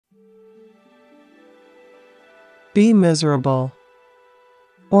be miserable,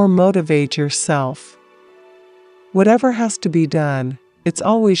 or motivate yourself. Whatever has to be done, it's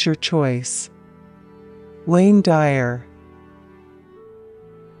always your choice. Wayne Dyer.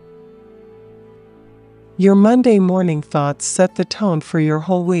 Your Monday morning thoughts set the tone for your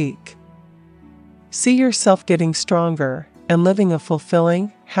whole week. See yourself getting stronger and living a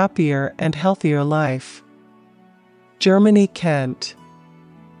fulfilling, happier, and healthier life. Germany, Kent.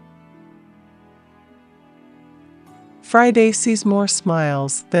 Friday sees more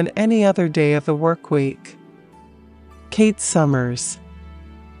smiles than any other day of the work week. Kate Summers.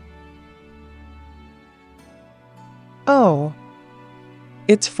 Oh,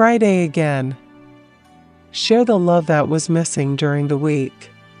 it's Friday again. Share the love that was missing during the week.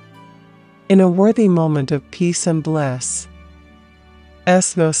 In a worthy moment of peace and bliss.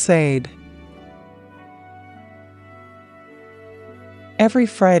 No Sade. Every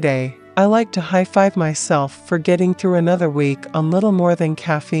Friday, I like to high-five myself for getting through another week on little more than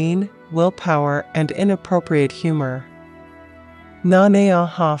caffeine, willpower, and inappropriate humor. Nanea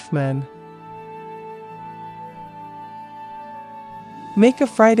Hoffman. Make a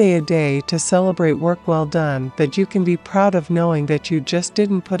Friday a day to celebrate work well done that you can be proud of, knowing that you just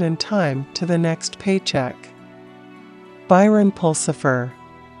didn't put in time to the next paycheck. Byron Pulsifer.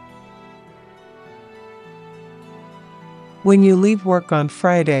 When you leave work on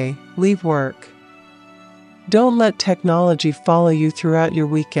Friday, leave work. Don't let technology follow you throughout your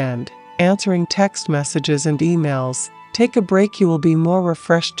weekend, answering text messages and emails. Take a break. You will be more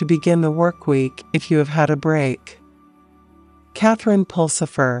refreshed to begin the work week if you have had a break. Catherine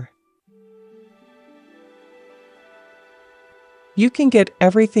Pulsifer. You can get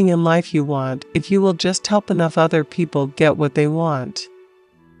everything in life you want if you will just help enough other people get what they want.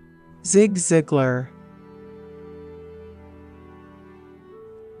 Zig Ziglar.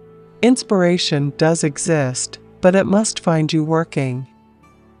 Inspiration does exist, but it must find you working.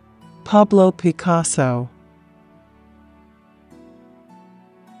 Pablo Picasso.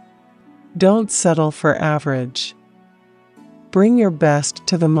 Don't settle for average. Bring your best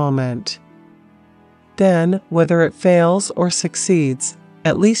to the moment. Then, whether it fails or succeeds,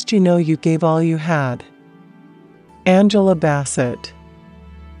 at least you know you gave all you had. Angela Bassett.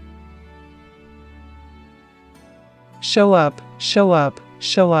 Show up, show up,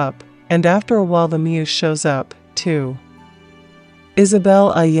 show up, and after a while the muse shows up, too.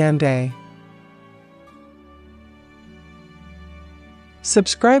 Isabel Allende.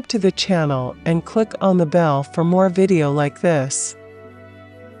 Subscribe to the channel and click on the bell for more video like this.